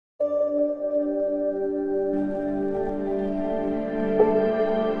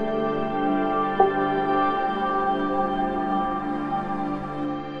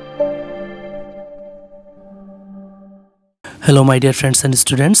Hello my dear friends and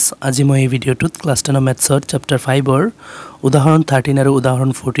students. আজি মই এই ভিডিওটোত ক্লাস 10 ম্যাথছৰ chapter 5 ৰ উদাহৰণ 13 আৰু উদাহৰণ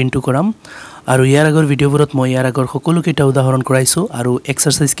 14 টো কৰাম আৰু ইয়াৰ আগৰ ভিডিওবোৰত মই ইয়াৰ আগৰ সকলো কেইটা উদাহৰণ কৰাইছো আৰু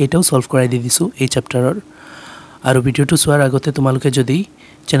এক্সাৰসাইজ কেইটাও সলভ কৰাই দি দিছো এই চেপ্টাৰৰ আৰু ভিডিওটো চোৱাৰ আগতে তোমালোকে যদি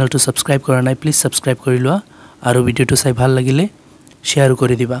চেনেলটো সাবস্ক্ৰাইব কৰা নাই প্লিজ সাবস্ক্ৰাইব কৰি লোৱা আৰু ভিডিওটো চাই ভাল লাগিলে শেয়াৰ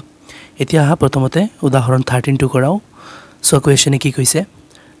কৰি দিবা এতিয়া আহা প্ৰথমতে উদাহৰণ 13 টো কৰাও সো কোৱেশ্চনে কি কৈছে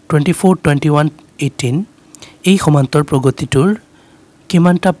 24 21 18 এই সমান্তৰ প্ৰগতিটোৰ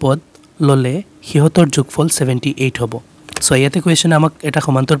কিমানটা পদ ললে হিহতৰ যোগফল 78 হ'ব সো ইয়াতে কোৱেশ্চন আমাক এটা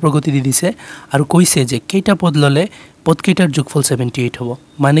সমান্তৰ প্ৰগতি দি দিছে আৰু কৈছে যে কেইটা পদ ললে পদ কেইটাৰ যোগফল 78 হ'ব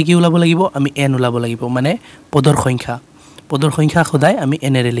মানে কি উলাব লাগিব আমি n উলাব লাগিব মানে পদৰ সংখ্যা সদায় আমি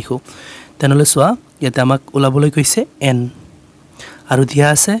n এৰে লিখো তেনলে সোৱা ইয়াতে আমাক উলাবলৈ কৈছে n আৰু দিয়া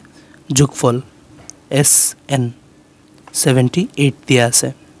আছে যোগফল sn 78 দিয়া আছে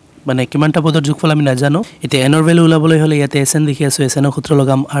মানে কিমানটা পদৰ যোগফল আমি না জানো এতে n এর ভ্যালু উলাবলৈ হলে ইয়াতে sn দেখি আছো sn এর সূত্র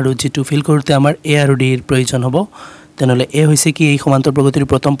লগাম আৰু যেটো ফিল কৰতে আমাৰ a আৰু d এৰ প্ৰয়োজন হ'ব তেনলে a হৈছে কি এই সমান্তৰ প্ৰগতিৰ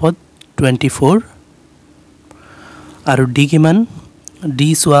প্ৰথম পদ 24 আৰু d কিমান d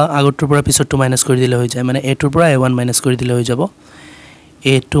সোৱা আগৰটোৰ পৰা পিছৰটো মাইনাস কৰি দিলে হৈ যায় মানে a টোৰ পৰা a1 মাইনাস কৰি দিলে হৈ যাব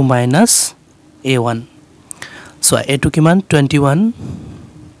a2 minus a1 so a2 কিমান 21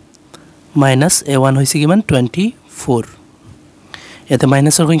 minus a1 হৈছে কিমান 24 এতে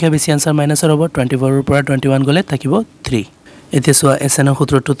মাইনাসৰ সংখ্যা বেছি আনসাৰ মাইনাসৰ হ'ব 24 ৰ পৰা 21 গলে থাকিব 3 এতে সোৱা sn ৰ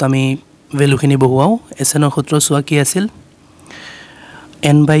সূত্ৰটোত আমি ভ্যালুখিনি বহুৱাও sn ৰ সূত্ৰ সোৱা কি আছিল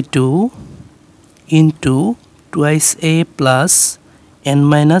n/2 into twice a plus n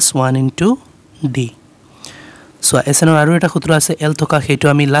minus 1 into d সোৱা sn ৰ আৰু এটা সূত্ৰ আছে l থকা হেতু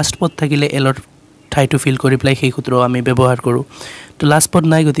আমি লাস্ট পদ থাকিলে l ৰ ঠাইটো ফিল কৰি প্লাই সেই সূত্ৰ আমি ব্যৱহাৰ কৰো তো লাস্ট পদ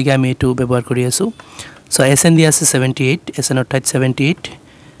নাই গতিকে আমি এটো ব্যৱহাৰ কৰি আছো So sn দিয়া আছে 78 sn অর ঠাইত 78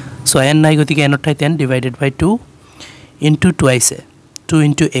 so n নাই গতিকে n অর ঠাইত n divided by 2 into twice 2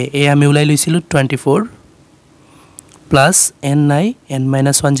 into a আমি উলাই লৈছিলো 24 plus n নাই n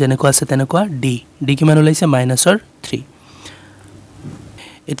minus 1 জেনেকো আছে তেনেকো d কিমান উলাইছে minusৰ 3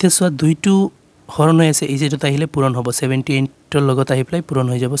 এতিয়া সো দুইটো হৰণ হৈ আছে এই যেটো আহিলে পূৰণ হ'ব 78 ৰ লগত আহি প্লাই পূৰণ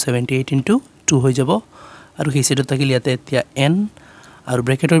হৈ যাব 78 into 2 হৈ যাব আৰু সেই সেটো থাকিলে ইয়াতে এতিয়া n আৰু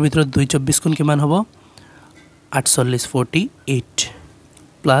ব্ৰেকেটৰ ভিতৰত 224 কোন কিমান হ'ব 48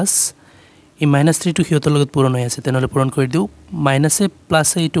 plus এই -3 টু হিয়তৰ লগত পূৰণ হৈ আছে তেনলে পূৰণ কৰি দিও মাইনাসে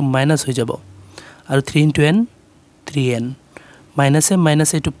প্লাসে এটো মাইনাস হৈ যাব আৰু 3 into n 3n মাইনাসে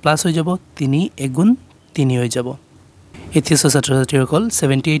এটো প্লাস হৈ যাব 3 এগুণ 3 হৈ যাব এতিয়া ছাত্ৰ-ছাত্ৰীসকল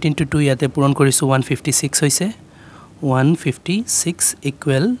 78 into 2 ইয়াতে পূৰণ কৰিছো 156 হৈছে 156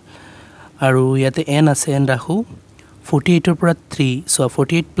 ইকুৱেল আৰু ইয়াতে n আছে n ৰাখো 48 ৰ পৰা 3 সো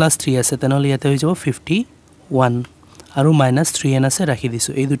 48 plus 3 আছে তেনলে ইয়াতে হৈ যাব 51 আৰু -3n আছে ৰাখি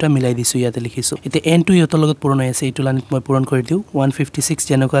দিছো এই দুটা মিলাই দিছো ইয়াতে লিখিছো এতে n টু ইয়তৰ লগত পূৰণ হৈ আছে এইটো লাইনত মই পূৰণ কৰি দিও 156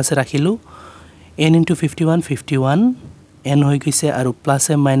 জেনেকো আছে ৰাখিলো n into 51 n হৈ গৈছে আৰু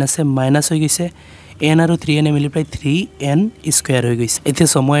প্লাসে মাইনাসে মাইনাস হৈ গৈছে n আৰু 3n মিলি প্ৰায় 3n স্কয়াৰ হৈ গৈছে এতে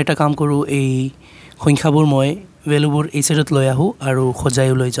সময় এটা কাম কৰো এই সংখ্যাবোৰ মই ভ্যালুবোৰ এই সাইডত লৈ আহু আৰু খজাই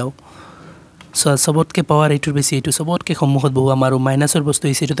লৈ যাও সো সবতকে পাৱাৰ এইটোৰ বেছি এইটো সবতকে সম্মুখত বহু আমাৰ মাইনাসৰ বস্তু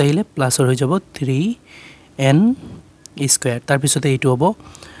এই সাইডত আহিলে প্লাসৰ হৈ যাব 3n স্কয়াৰ তাৰ পিছতে এইটো হ'ব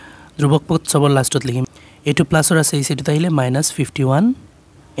ধ্ৰুবক পদ সবৰ লাষ্টত লিখিম এইটো প্লাসৰ আছে এই সাইডত আহিলে -51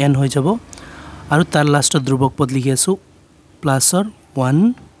 n হৈ যাব আৰু তাৰ লাষ্টত ধ্ৰুবক পদ লিখি আছো প্লাসৰ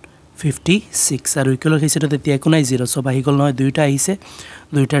 156 আৰু ইকুৱেলৰ হিচাপত এতিয়া একো নাই 0 সব আহি গল নহয় দুইটা আহিছে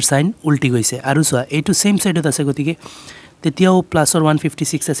দুইটাৰ সাইন উল্টি গৈছে আৰু সোৱা এইটো সেম সাইডত আছে গতিকে তেতিয়াও প্লাসৰ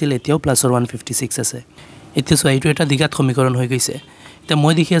 156 আছিল এতিয়াও প্লাসৰ 156 আছে এতিয়া সোৱা এইটো এটা দ্বিঘাত সমীকৰণ হৈ গৈছে তে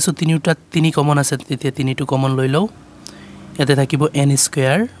মই দেখি আছো তিনিটা তিনি কমন আছে তেতিয়া তিনিটো কমন লৈ লও ইয়াতে থাকিব n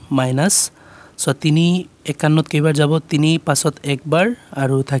স্কয়াৰ মাইনাস সো 3 51 কেইবাৰ যাব 3 পাছত একবাৰ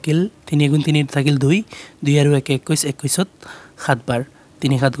আৰু থাকিল 3 গুণ 3 থাকিল 2 2 আৰু 1 21 21ত 7 বাৰ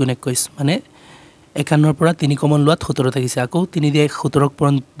 3 7 গুণ 21 মানে 51 ৰ পৰা 3 কমন লোৱাত 17 থাকিছে আকৌ 3 দিয়ে 17ক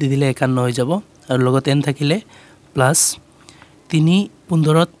পূৰণ দি দিলে 51 হৈ যাব আৰু লগত n থাকিলে প্লাস 3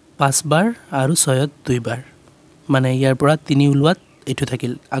 15ত 5 বাৰ আৰু 6ত 2 বাৰ মানে ইয়াৰ পৰা 3 উলোৱাত এটো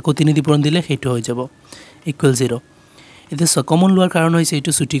থাকিল আকৌ 3 দি পূৰণ দিলে হেটো হৈ যাব ইকুৱেল 0 এতে কমন লোৱাৰ কাৰণ হৈছে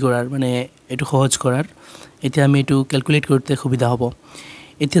এটো ছুটি কৰাৰ মানে এটো সহজ কৰাৰ এতিয়া আমি এটো ক্যালকুলেট কৰতে সুবিধা হ'ব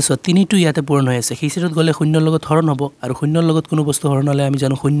এতিয়া 3 টো ইয়াতে পূৰণ হৈ আছে হিসাবত গলে 0 ৰ লগত হৰণ হ'ব আৰু 0 ৰ লগত কোনো বস্তু হৰণ হলে আমি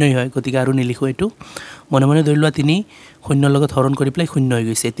জানো 0ই হয় গতিকে আৰু নিলিখো এটো মনে মনে ধৰি লোৱা 3 0 ৰ লগত হৰণ কৰি প্লাই 0 হৈ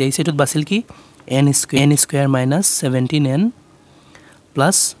গৈছে এতিয়া এই সাইডত বাছিল কি n square minus 17n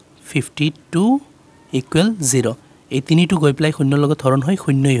plus 52 equal 0 এই 3 টো গৈ প্লাই 0 ৰ লগত হৰণ হৈ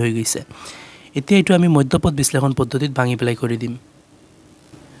 0ই হৈ গৈছে এতিয়া এটো আমি মধ্যপদ বিশ্লেষণ পদ্ধতিত ভাঙি প্লাই কৰি দিম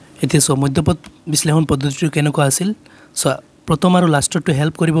এতিয়া মধ্যপদ বিশ্লেষণ পদ্ধতিটো কেনেকুৱা আছিল প্ৰথম আৰু লাষ্টৰটো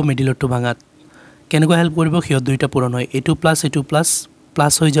হেল্প কৰিব মিডিলৰটো ভাঙাত কেনেকৈ হেল্প কৰিব সিহঁত দুইটা পূৰণ হয় এইটো প্লাছ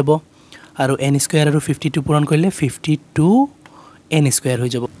প্লাছ হৈ যাব আৰু n স্কয়াৰ আৰু 52 পূৰণ কৰিলে 52 n স্কয়াৰ হৈ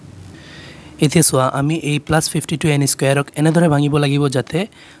যাব এতিয়া চোৱা আমি এই প্লাছ 52 n স্কয়াৰক এনেদৰে ভাঙিব লাগিব যাতে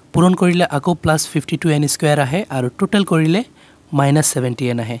পূৰণ কৰিলে আকৌ প্লাছ 52 n স্কয়াৰ আহে আৰু টোটাল কৰিলে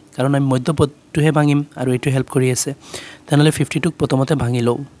 -70 n আহে কাৰণ আমি মধ্যপদটোহে ভাঙিম আৰু এইটো হেল্প কৰি আছে তেনেহলে 52 ক প্ৰথমতে ভাঙি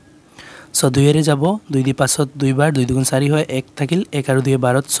লও সো 2 এৰে যাব 2 দি পাছত 2 বাৰ 2 দুগুণ 4 হয় 1 থাকিল 1 আৰু 2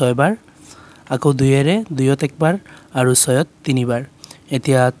 12 6 বাৰ আকৌ 2 এৰে 2ত একবাৰ আৰু 6ত 3 বাৰ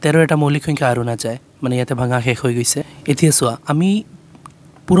এতিয়া 13 এটা মৌলিক সংখ্যা আৰু না যায় মানে ইয়াতে ভাঙা শেষ হৈ গৈছে এতিয়া চোৱা আমি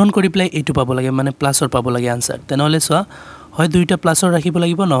পূৰণ কৰি প্লাই এইটো পাব লাগে মানে প্লাছৰ পাব লাগে আনসাৰ তেনেহলে চোৱা হয় দুইটা প্লাছৰ ৰাখিব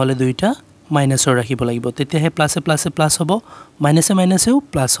লাগিব নহলে দুইটা মাইনাছৰ ৰাখিব লাগিব তেতিয়াহে প্লাছ হ'ব মাইনাছেও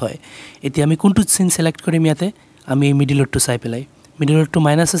প্লাছ হয় এতিয়া আমি কোনটো চিন সিলেক্ট কৰিম ইয়াতে আমি মিডিলৰটো চাই পেলাই মিডিলৰটো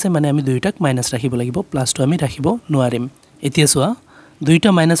মাইনাছ আছে মানে আমি দুইটাক মাইনাছ ৰাখিব লাগিব প্লাছটো আমি ৰাখিব নোৱাৰিম এতিয়া চোৱা দুইটা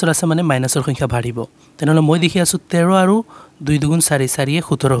মাইনাছৰ আছে মানে মাইনাছৰ সংখ্যা বাঢ়িব তেনেহলে মই দেখি আছো 13 আৰু 2 দুগুণ 4 4 এ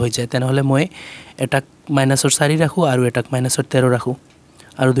 17 হৈ যায় তেনেহলে মই এটাক মাইনাছৰ 4 ৰাখো আৰু এটাক মাইনাছৰ 13 ৰাখো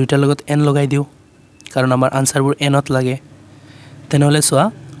আৰু দুইটাৰ লগত n লগাই দিও কাৰণ আমাৰ আনসাৰবোৰ n ত লাগে তেনেহলে চোৱা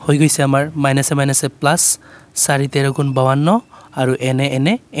হৈ গৈছে আমাৰ মাইনাছে প্লাছ 4 13 গুণ 52 আৰু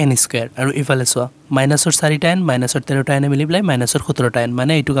n স্কয়াৰ আৰু ইফালে চোৱা মাইনাছৰ 4টা n মাইনাছৰ 13টা n মিলি প্লাই মাইনাছৰ 17টা n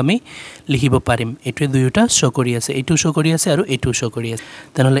মানে এইটোক আমি লিখিব পাৰিম এইটোৱে দুইটা শো কৰি আছে এইটো শো কৰি আছে আৰু এইটো শো কৰি আছে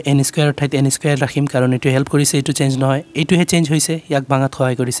তেনেহলে n স্কয়াৰ ঠাইত n স্কয়াৰ ৰাখিম কাৰণ এইটো হেল্প কৰিছে এইটো চেঞ্জ নহয় এইটোহে চেঞ্জ হৈছে ইয়াক ভাঙাত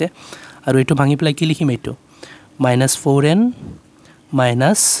সহায় কৰিছে আৰু এইটো ভাঙি প্লাই কি লিখিম এইটো -4n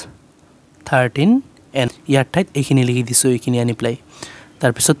 -13n ইয়াৰ ঠাইত এইখিনি লিখি দিছো এইখিনি আনি প্লাই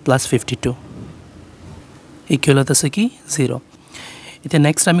তাৰ পিছত +52 ইকুৱেলত আছে কি 0 এতিয়া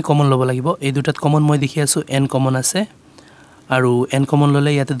নেক্সট আমি কমন লব লাগিব এই দুটাত কমন মই দেখি আছো n কমন আছে আৰু n কমন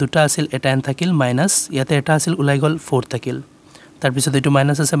ললে ইয়াতে দুটা আছিল এটা n থাকিল মাইনাস ইয়াতে এটা আছিল উলাই গল 4 থাকিল তাৰ পিছত এইটো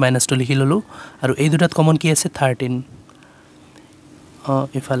মাইনাস আছে মাইনাসটো লিখি ললো আৰু এই দুটাত কমন কি আছে 13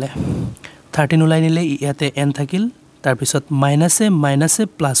 ইফালে 13 উলাই নিলে ইয়াতে n থাকিল তাৰ পিছত মাইনাসে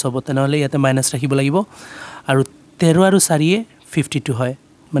প্লাস হ'ব তেনেহলে ইয়াতে মাইনাস ৰাখিব লাগিব আৰু 13 আৰু 4 এ 52 হয়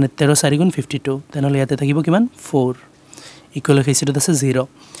মানে 13 4 গুণ 52 তেনেহলে ইয়াতে থাকিব কিমান 4 ইকুৱেল হেচিটো আছে 0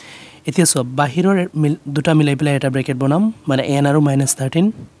 এতিয়া সব বাহিৰৰ দুটা মিলাই পেলাই এটা ব্ৰেকেট বনাম মানে n আৰু -13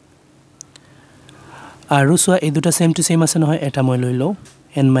 আৰু সোয়া এই দুটা সেম টু সেম আছে নহয় এটা মই লৈ লও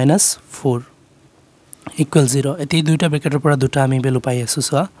n - 4 ইকুৱেল 0 এতি দুইটা ব্ৰেকেটৰ পৰা দুটা আমি ভ্যালু পাই আছো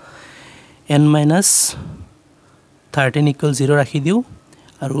সোয়া n - 13 ইকুৱেল 0 ৰাখি দিও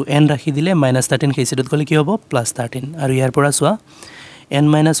আৰু n ৰাখি দিলে -13 হেচিটোত গলে কি হ'ব +13 আৰু ইয়াৰ পৰা সোয়া n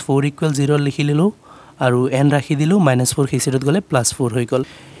 - 4 ইকুৱেল 0 লিখি লিলো আৰু n ৰাখি দিলো -4 হেচিটোত গলে +4 হৈ গল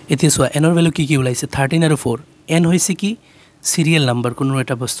এতিয়া সোয়া n ৰ ভ্যালু কি ওলাইছে 13 আৰু 4 n হৈছে কি সিৰিয়াল নাম্বাৰ কোনো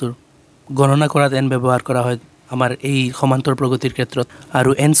এটা বস্তুৰ গণনা কৰাত n ব্যৱহাৰ কৰা হয় আমাৰ এই সমান্তৰ প্ৰগতিৰ ক্ষেত্ৰত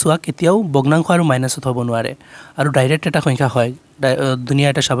আৰু n সোয়া কেতিয়াও ভগ্নাংশ আৰু মাইনাছত হ'ব নোৱাৰে আৰু ডাইৰেক্ট এটা সংখ্যা হয় দুনিয়া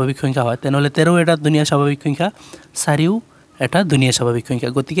এটা স্বাভাৱিক সংখ্যা হয় তেনেহলে 13 এটা দুনিয়া স্বাভাৱিক সংখ্যা 4 এটা দুনিয়া স্বাভাৱিক সংখ্যা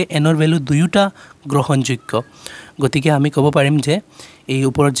গতিকে n ৰ ভ্যালু দুইটা গ্ৰহণযোগ্য গতিকে আমি ক'ব পাৰিম যে এই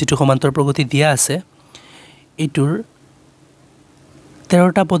ওপৰত যেটো সমান্তৰ প্ৰগতি দিয়া আছে এইটোৰ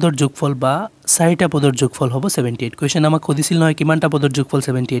 13টা পদৰ যোগফল বা 4টা পদৰ যোগফল হ'ব 78 কোৱেশ্চন আমাক খুদিছিল নহয় কিমানটা পদৰ যোগফল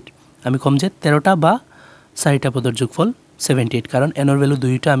 78 আমি কম যে 13টা বা 4টা পদৰ যোগফল 78 কাৰণ n ৰ ভ্যালু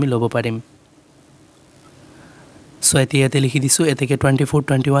দুইটা আমি ল'ব পাৰিম সো এতিয়াতে লিখি দিছো এতেকে 24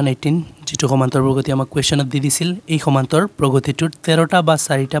 21 18 যেটো সমান্তৰ প্ৰগতি আমাক কোৱেশ্চনত দি দিছিল এই সমান্তৰ প্ৰগতিটোৰ 13টা বা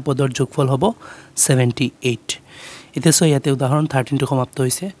 4টা পদৰ যোগফল হ'ব 78 এতিয়া সো ইয়াতে উদাহৰণ 13 টো সমাপ্ত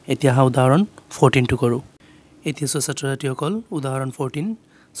হৈছে এতিয়া হা উদাহৰণ 14 টো কৰো এতিয়া সো ছাত্ৰছাত্ৰীসকল উদাহৰণ 14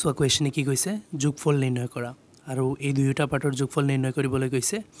 সো কোৱেশ্চনে কি কৈছে যোগফল নিৰ্ণয় কৰা আৰু এই দুইটা পাৰ্টৰ যোগফল নিৰ্ণয় কৰিবলৈ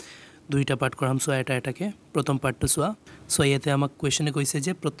কৈছে দুইটা পাৰ্ট কৰাম সো এটা এটাকে প্ৰথম পাৰ্টটো সো ইয়াতে আমাক কোৱেশ্চনে কৈছে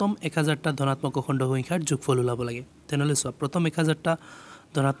যে প্ৰথম 1000টা ধনাত্মক অখণ্ড সংখ্যাৰ যোগফল ওলাব লাগে তেনেহলে সো প্ৰথম 1000টা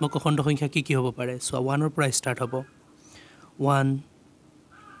ধনাত্মক অখণ্ড সংখ্যা কি হ'ব পাৰে সো 1 ৰ পৰা ষ্টাৰ্ট হ'ব 1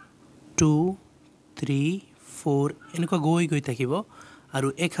 2 3 4 এনেকুৱা গৈ থাকিব আৰু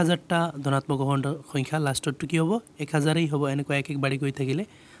 1000টা ধনাত্মক অখণ্ড সংখ্যা লাষ্টটো কি হ'ব 1000ই হ'ব এনেকুৱা এক বাঢ়ি গৈ থাকিলে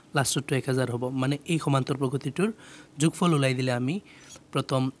লাষ্টটো 1000 হ'ব মানে এই সমান্তৰ প্ৰগতিটোৰ যোগফল ওলাই দিলে আমি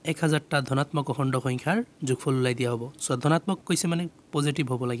প্ৰথম 1000টা ধনাত্মক অখণ্ড সংখ্যাৰ যোগফল ওলাই দিয়া হ'ব সো ধনাত্মক কৈছে মানে পজিটিভ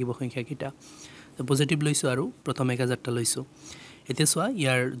হ'ব লাগিব সংখ্যা কিটা তো পজিটিভ লৈছো আৰু প্ৰথম 1000টা লৈছো এতিয়া সোয়া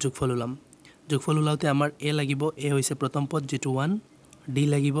ইয়াৰ যোগফল ওলাওতে আমাৰ a লাগিব a হৈছে প্ৰথম পদ যেটো 1 d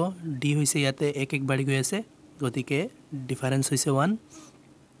লাগিব d হৈছে ইয়াতে এক বাঢ়ি গৈ আছে গতিকে ডিফাৰেন্স হৈছে 1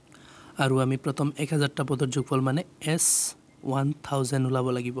 আৰু আমি প্ৰথম 1000টা পদৰ যোগফল মানে s 1000 ওলাব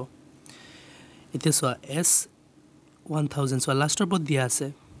লাগিব এতিয়া সোয়া s 1000 সোয়া লাষ্টৰ পদ দিয়া আছে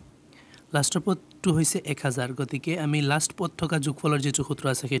লাষ্টৰ পদটো হৈছে 1000 গতিকে আমি লাষ্ট পদ থকা যোগফলৰ যেটো সূত্ৰ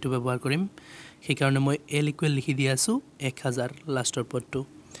আছে সেইটো ব্যৱহাৰ কৰিম সেই কাৰণে মই l ইকুৱেল লিখি দি আছো 1000 লাষ্টৰ পদটো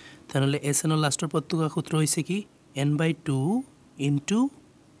তেনেহলে sn ৰ লাষ্টৰ পদটো সূত্ৰ হৈছে কি n/2 into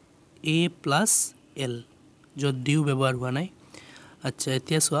a plus l যত d ব্যৱহাৰ হোৱা নাই আচ্ছা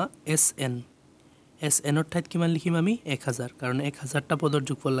এতিয়া সোৱা sn ৰ ঠাইত কিমান লিখিম আমি 1000 কাৰণ 1000 টা পদৰ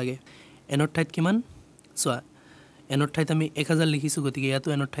যোগফল লাগে n ৰ ঠাইত কিমান সোৱা n ৰ ঠাইত আমি 1000 লিখিছো গতিকে ইয়াতো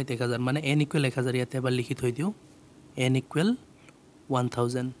n ৰ ঠাইত 1000 মানে n ইকুৱেল 1000 ইয়াতে এবাৰ লিখি থৈ দিও n ইকুৱেল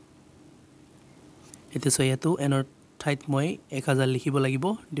 1000 এতিয়া ইয়াতো n ৰ ঠাইত মই 1000 লিখিব লাগিব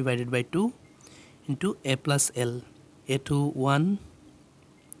divided by 2 into a plus l a2 1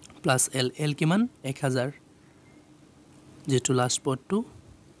 plus l কিমান 1000 যেটো লাষ্ট পদটো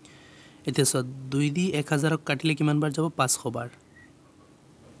এতিয়া 2 দি 1000 ক কাটিলে কিমান বাৰ যাব 500 বাৰ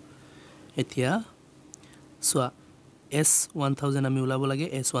এতিয়া সোৱা s1000 আমি উলাব লাগে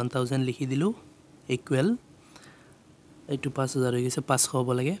s1000 লিখি দিলু ইকুৱেল এইটো 5000 হৈ গৈছে 500 হ'ব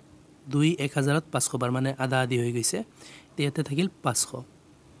লাগে 2 1000 ত 500 বাৰ মানে আধা আধি হৈ গৈছে ইয়াতে থাকিল 500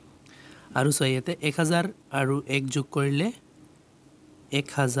 আৰু ইয়াতে 1000 আৰু 1 যোগ কৰিলে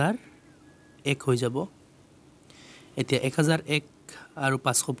 1001 হৈ যাব এতিয়া 1001 আৰু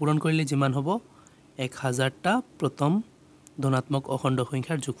 500 পূৰণ কৰিলে যিমান হ'ব 1000 টা প্ৰথম ধনাত্মক অখণ্ড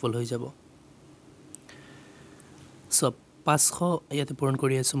সংখ্যাৰ যোগফল হৈ যাব সব 500 ইয়াতে পূৰণ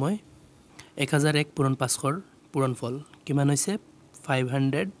কৰি আছো মই 1001 পূৰণ 500 পূৰণ ফল কিমান হৈছে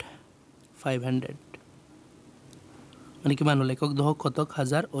 500 মানে কিমান হল একক দশক শতক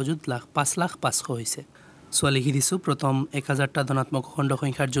হাজাৰ অযুত লাখ 5,500,000 হৈছে সো লিখি দিছো প্ৰথম 1000 টা ধনাত্মক অখণ্ড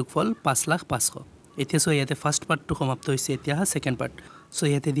সংখ্যাৰ যোগফল 5,500,000 এতিয়া সো ইয়াতে ফাৰ্স্ট পাৰ্টটো সমাপ্ত হৈছে এতিয়া সেকেন্ড পাৰ্ট সো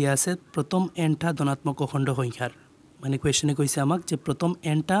ইয়াতে দিয়া আছে প্ৰথম n টা ধনাত্মক অখণ্ড সংখ্যাৰ মানে কোৱেশ্চনে কৈছে আমাক যে প্ৰথম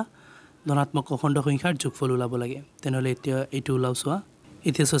n টা ধনাত্মক অখণ্ড সংখ্যাৰ যোগফল উলাব লাগে তেনেহলে এতিয়া এইটো উলাও সোৱা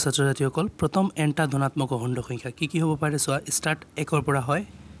এতিয়া সো ছাত্ৰ-ছাত্ৰীসকল প্ৰথম n টা ধনাত্মক অখণ্ড সংখ্যা কি হ'ব পাৰে সোৱা স্টাৰ্ট 1 ৰ পৰা হয়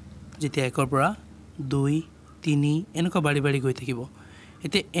যেতিয়া 1 ৰ পৰা 2 3 এনেকুৱা বাঢ়ি বাঢ়ি গৈ থাকিব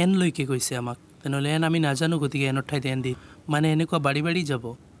এতিয়া n লৈকে কৈছে আমাক তেনেহলে n আমি নাজানো গতিকে n ৰ ঠাইত n দি মানে এনেকুৱা বাঢ়ি বাঢ়ি যাব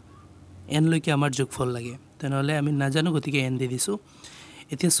n লৈকে আমাৰ যোগফল লাগে তেনেহলে আমি নাজানো গতিকে n দি দিছো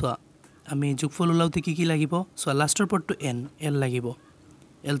এতিয়া সোৱা আমি যোগফল উলাউতে কি লাগিব সোৱা লাষ্টৰ পদটো n l লাগিব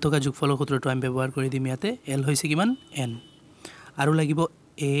l থকা যোগফলৰ সূত্ৰটো আমি ব্যৱহাৰ কৰি দিম ইয়াতে l হৈছে কিমান n আৰু লাগিব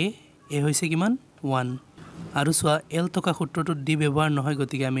a হৈছে কিমান 1 আৰু সোৱা l থকা সূত্ৰটো d ব্যৱহাৰ নহয়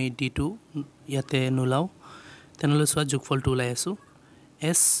গতিকে আমি d টো ইয়াতে নুলাও তেনেহলে সোৱা যোগফলটো উলাই আছো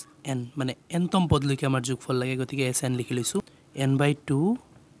sn মানে n তম পদলৈকে আমাৰ যোগফল লাগে গতিকে sn লিখি লৈছো n/2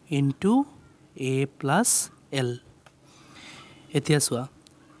 into a plus l এতিয়া সোৱা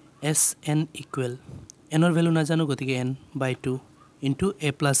sn ইকুৱেল n ৰ ভ্যালু নাজানো গতিকে n/2 into a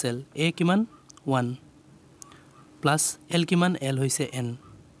plus l a কিমান 1 প্লাস l কিমান l হৈছে n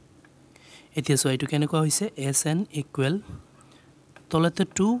এতিয়া সোৱা এটো কেনেকুৱা হৈছে sn ইকুৱেল তলতে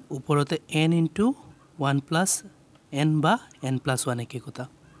 2 ওপৰতে n ইনটু 1 প্লাস n বা n প্লাস 1 একে কথা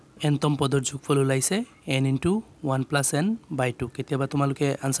n তম পদৰ যোগফল উলাইছে n ইনটু 1 প্লাস n/2 কেতিয়াবা তোমালোকে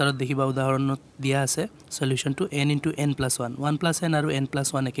আনসাৰত দেখিবা উদাহৰণত দিয়া আছে solution to n into n plus 1 1 plus n আৰু n প্লাস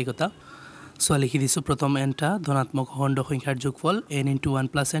 1 একে কথা সো লিখি দিছো প্ৰথম n টা ধনাত্মক অখণ্ড সংখ্যাৰ যোগফল n into 1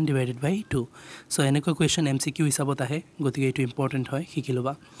 plus n divided বাই 2 সো এনেকুৱা কোৱেশ্চন MCQ হিচাপত আহে গতিকে এটো ইম্পৰ্টেন্ট হয় শিকি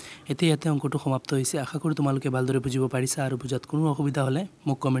লবা এতিয়া ইয়াতে অংকটো সমাপ্ত হৈছে আশা কৰো তোমালোকে ভালদৰে বুজিব পাৰিছা আৰু বুজাত কোনো অসুবিধা হলে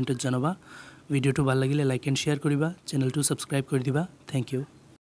মোক কমেন্টত জনাবা ভিডিওটো ভাল লাগিলে লাইক এণ্ড শেয়াৰ কৰিবা চেনেলটো সাবস্ক্ৰাইব কৰি দিবা থ্যাংক ইউ